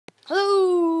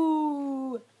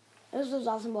Hello! This is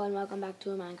Awesome Boy and welcome back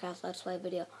to a Minecraft Let's Play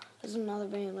video. This is another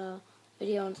video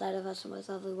inside of Awesome Boy's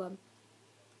Lovely Web.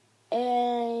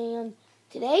 And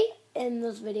today, in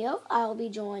this video, I'll be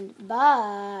joined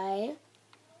by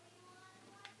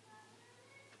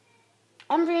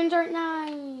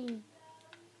M309.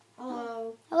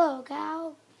 Hello. Hello,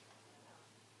 Cal.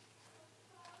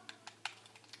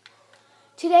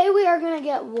 Today we are going to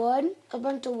get wood, a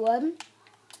bunch of wood.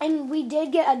 And we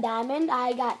did get a diamond.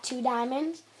 I got 2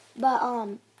 diamonds. But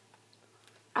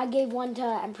I gave one to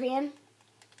Emprian.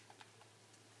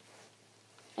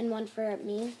 And one for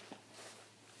me.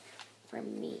 For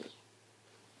me.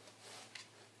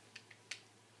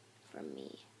 For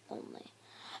me only.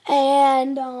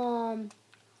 And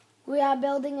we are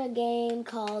building a game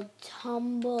called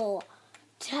Tumble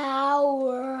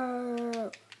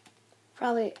Tower.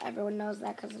 Probably everyone knows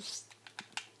that because of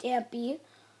Stampy.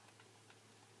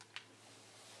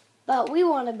 But we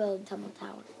want to build Tumble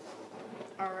Tower.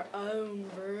 Our own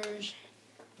version.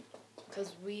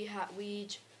 Because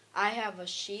I have a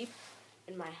sheep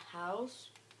in my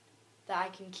house that I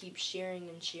can keep shearing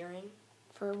and shearing.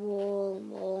 For wool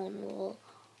and wool and wool.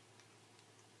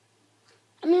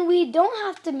 I mean, we don't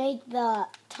have to make the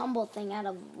tumble thing out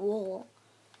of wool.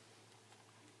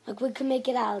 Like, we can make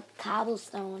it out of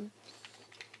cobblestone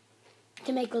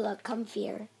to make it look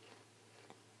comfier.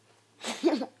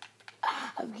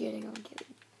 I'm kidding.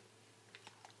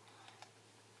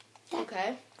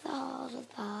 Okay. Balls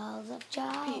of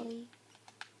jolly.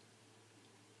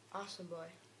 Awesome Boy.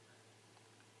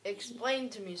 Explain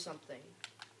to me something.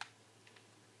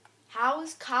 How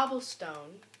is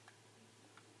cobblestone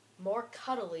more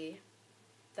cuddly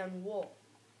than wool?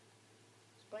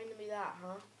 Explain to me that,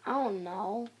 huh? I don't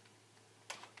know.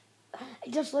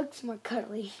 It just looks more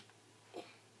cuddly.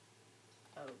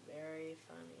 Oh, very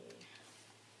funny.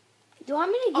 Do you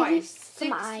want me to give you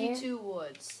some iron? 62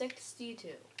 wood. 62.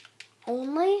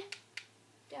 Only?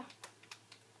 Yeah.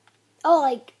 Oh,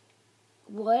 like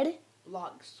wood?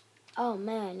 Logs. Oh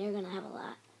man, you're gonna have a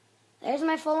lot. There's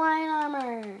my full iron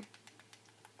armor.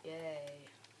 Yay.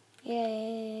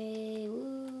 Yay,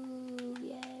 woo,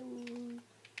 yay, woo.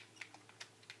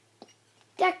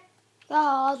 Deck the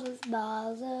halls with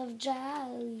balls of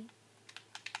jolly.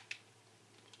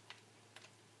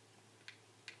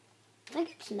 I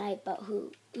think it's night, but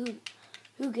who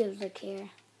gives a care?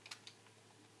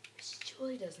 Miss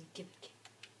Julie doesn't give a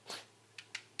care.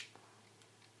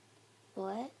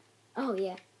 What? Oh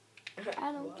yeah.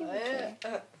 I don't give a care.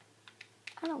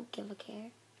 I don't give a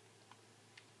care.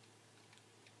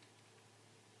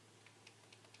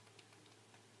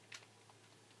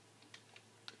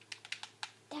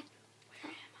 Deck,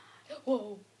 where am I?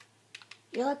 Whoa.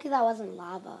 You're lucky that wasn't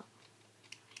lava.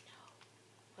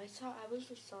 I was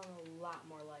just saw a lot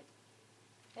more like,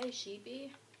 hey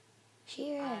sheepy,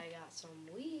 Sure. I got some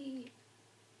wheat.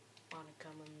 Wanna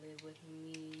come and live with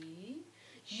me?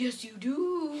 Yes you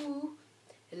do.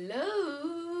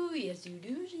 Hello. Yes you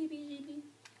do, sheepy.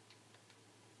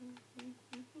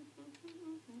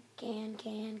 Can you do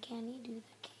the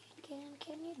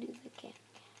can you do the can?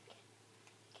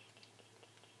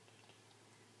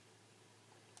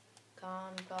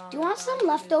 Do you want some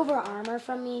leftover armor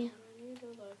from me?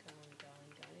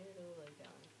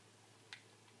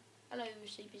 Hello,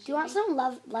 sheepy. Do you want some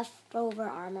leftover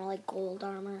armor, like gold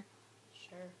armor?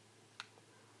 Sure.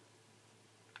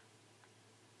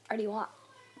 Or do you want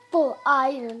full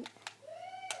iron?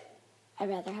 I'd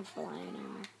rather have full iron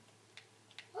armor.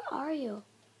 Where are you?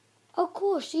 Oh,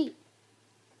 cool, sheep.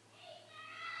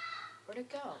 Where'd it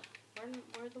go?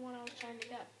 Where's the one I was trying to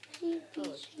get? Sheepy,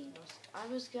 Oh, sheep. I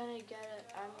was gonna get it.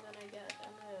 I'm gonna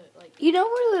like. You know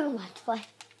where we went to play?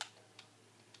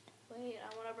 Wait,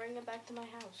 I wanna bring it back to my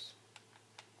house.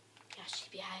 Yeah,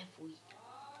 sheepy, I have wheat.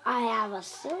 I have a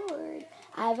sword.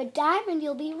 I have a diamond.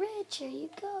 You'll be rich. Here you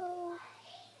go.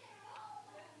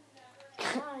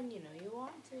 Come on, you know you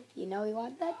want to. You know we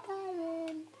want that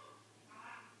diamond.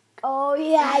 Oh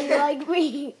yeah, you like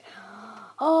me.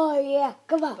 Oh yeah,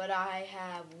 come on. But I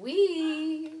have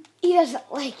wheat. He doesn't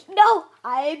like. No,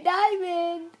 I have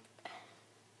diamond.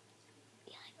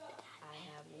 I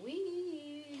have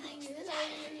wheat. He likes the diamond.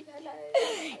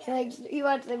 He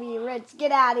wants to be rich.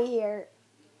 Get out of here.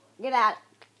 Get out.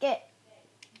 Get.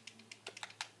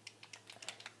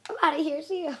 I'm out of here.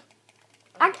 See you.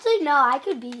 Actually, no. I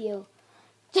could beat you.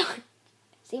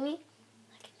 See me?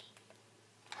 Look at me.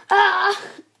 Ah!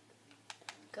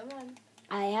 Come on.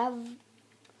 I have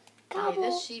cobble. Hey,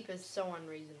 this sheep is so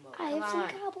unreasonable. I have some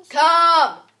cobble.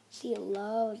 Come! She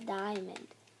loves diamond.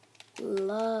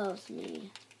 Loves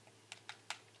me.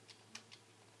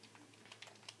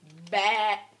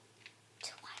 Bat.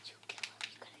 To watch you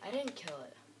I didn't kill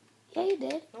it. Yeah, you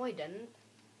did. No, I didn't.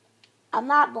 I'm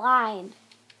not blind.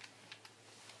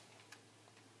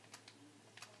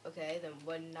 Okay, then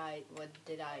what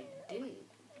did I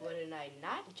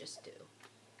not just do?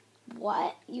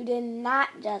 What? You did not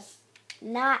just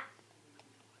not.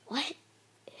 What?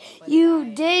 What You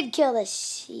did I- did kill the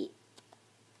sheep.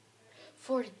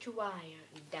 42 iron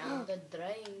down the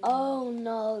drain. Oh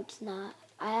no, it's not.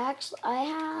 I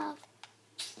have.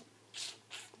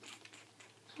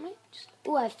 How many?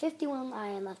 Ooh, I have 51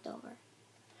 iron left over.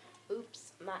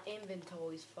 Oops, my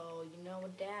inventory's full. You know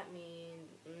what that means.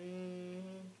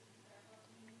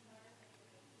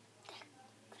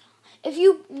 If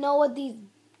you know what these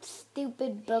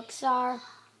stupid books are,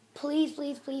 please,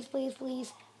 please, please, please,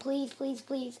 please, please, please,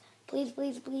 please, please,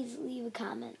 please, please leave a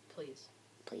comment. Please.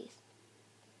 Please.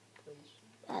 Please.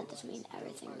 That doesn't mean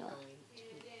everything, You are no.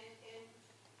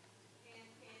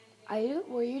 going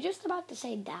to- Were you just about to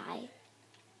say die?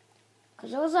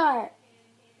 Because those are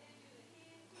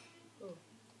Oh.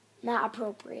 not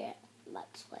appropriate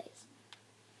Let's Plays.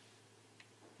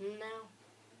 No.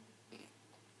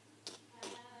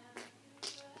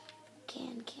 Can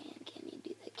you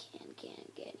do that? Can you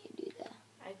do that?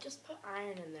 I just put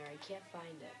iron in there. I can't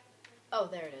find it. Oh,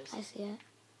 there it is. I see it.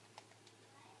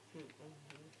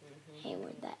 Hey,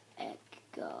 where'd that egg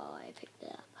go? I picked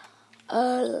it up.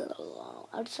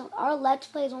 Our Let's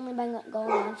Play's only been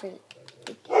going on for like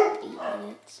 8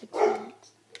 minutes, 6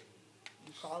 minutes.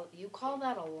 You call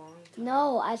that a long time?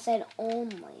 No, I said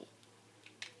only.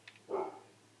 I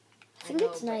think know,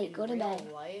 it's but night. in Go to real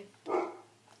bed. Life,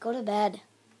 Go to bed.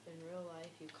 in real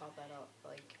life, you call that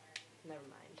never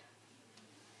mind.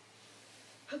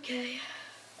 Okay.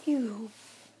 You.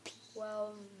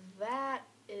 Well, that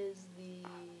is the.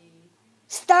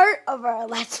 Start of our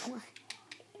Let's Play.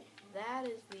 That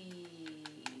is the.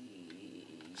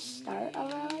 Start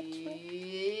of our Let's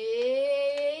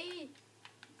Play?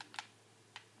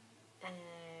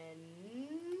 And.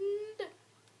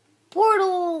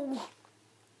 Portal.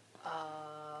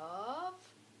 Of.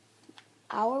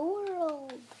 Our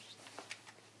world.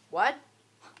 What?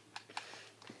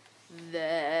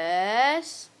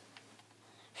 This.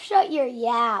 Shut your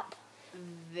yap.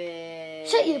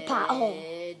 Shut your pothole.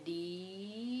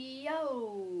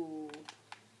 Video.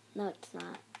 No, it's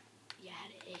not. Yeah,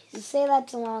 it You is. say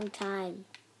that's a long time.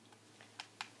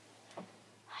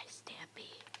 Hi, Stampy.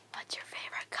 What's your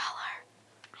favorite color?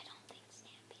 I don't think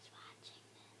Stampy's watching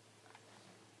this.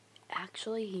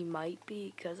 Actually, he might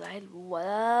be, because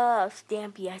whoa,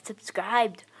 Stampy, I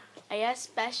subscribed. I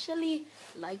especially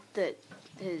liked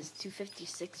his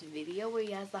 256 video where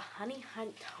he has the Honey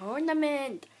Hunt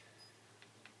tournament.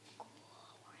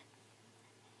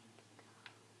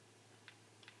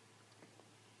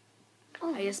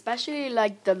 Oh, I especially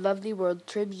liked the Lovely World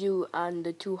tribute on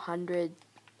the 200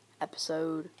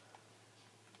 episode.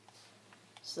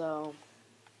 So,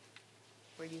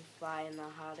 where you fly in the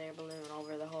hot air balloon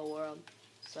over the whole world.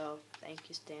 So, thank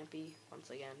you, Stampy, once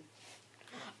again.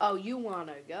 Oh, you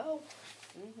wanna go?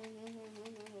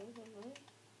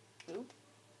 Oop.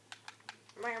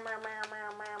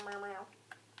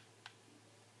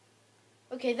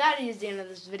 Okay, that is the end of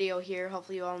this video here.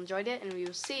 Hopefully you all enjoyed it, and we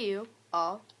will see you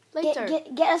all later.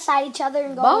 get aside each other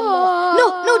and go. Bye.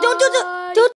 No, don't do the.